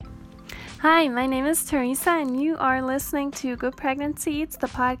Hi, my name is Teresa, and you are listening to Good Pregnancy Eats, the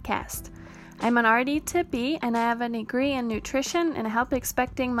podcast. I'm an RD to be, and I have a degree in nutrition and help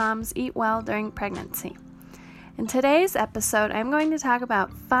expecting moms eat well during pregnancy. In today's episode, I'm going to talk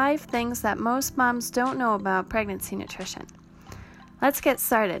about 5 things that most moms don't know about pregnancy nutrition. Let's get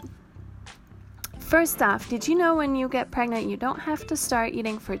started. First off, did you know when you get pregnant, you don't have to start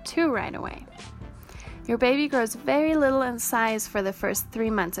eating for 2 right away? Your baby grows very little in size for the first 3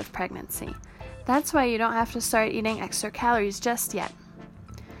 months of pregnancy. That's why you don't have to start eating extra calories just yet.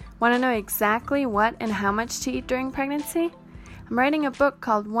 Want to know exactly what and how much to eat during pregnancy? I'm writing a book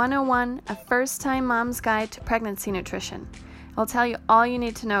called 101, A First-Time Mom's Guide to Pregnancy Nutrition. I'll tell you all you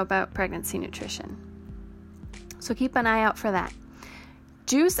need to know about pregnancy nutrition. So keep an eye out for that.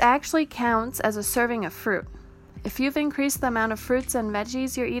 Juice actually counts as a serving of fruit. If you've increased the amount of fruits and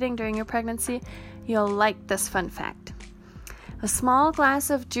veggies you're eating during your pregnancy, you'll like this fun fact. A small glass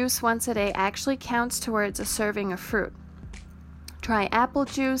of juice once a day actually counts towards a serving of fruit. Try apple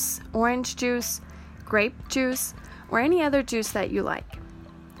juice, orange juice, grape juice, or any other juice that you like.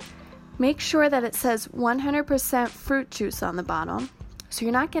 Make sure that it says 100% fruit juice on the bottle, so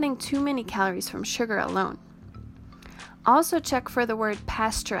you're not getting too many calories from sugar alone. Also check for the word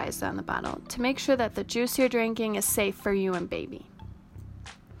pasteurized on the bottle to make sure that the juice you're drinking is safe for you and baby.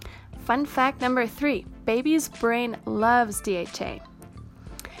 Fun fact number 3, baby's brain loves DHA.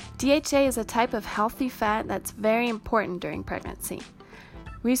 DHA is a type of healthy fat that's very important during pregnancy.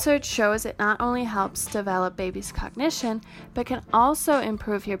 Research shows it not only helps develop baby's cognition, but can also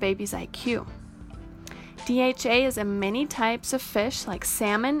improve your baby's IQ. DHA is in many types of fish like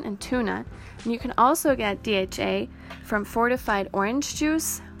salmon and tuna, and you can also get DHA from fortified orange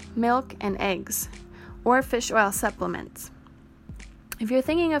juice, milk, and eggs, or fish oil supplements. If you're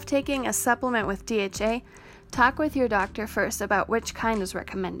thinking of taking a supplement with DHA, talk with your doctor first about which kind is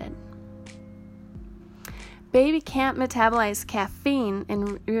recommended. Baby can't metabolize caffeine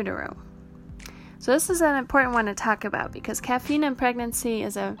in utero. So this is an important one to talk about because caffeine in pregnancy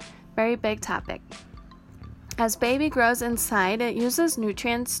is a very big topic. As baby grows inside, it uses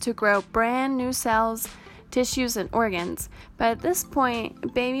nutrients to grow brand new cells, tissues, and organs, but at this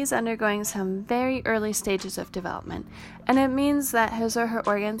point, baby's undergoing some very early stages of development, and it means that his or her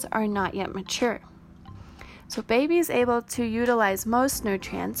organs are not yet mature. So baby is able to utilize most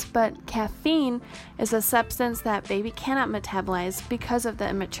nutrients, but caffeine is a substance that baby cannot metabolize because of the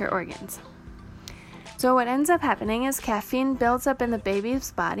immature organs. So what ends up happening is caffeine builds up in the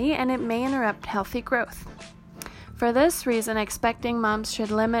baby's body and it may interrupt healthy growth. For this reason, expecting moms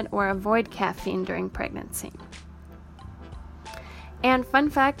should limit or avoid caffeine during pregnancy. And fun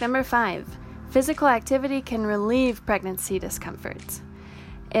fact number 5, physical activity can relieve pregnancy discomforts.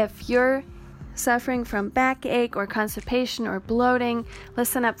 If you're suffering from backache or constipation or bloating,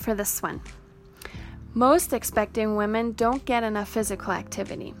 listen up for this one. Most expecting women don't get enough physical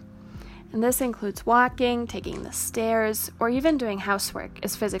activity. And this includes walking, taking the stairs, or even doing housework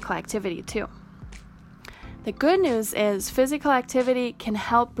is physical activity too. The good news is physical activity can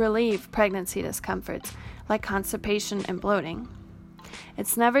help relieve pregnancy discomforts like constipation and bloating.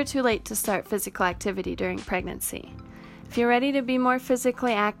 It's never too late to start physical activity during pregnancy. If you're ready to be more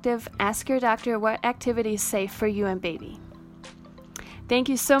physically active, ask your doctor what activity is safe for you and baby. Thank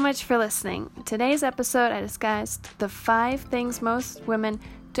you so much for listening. In today's episode, I discussed the 5 things most women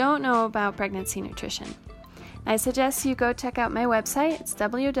don't know about pregnancy nutrition. I suggest you go check out my website. It's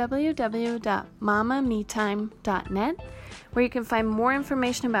www.mamametime.net, where you can find more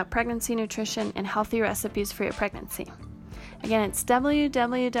information about pregnancy nutrition and healthy recipes for your pregnancy. Again, it's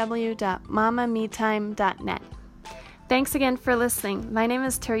www.mamametime.net. Thanks again for listening. My name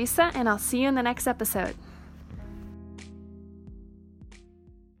is Teresa, and I'll see you in the next episode.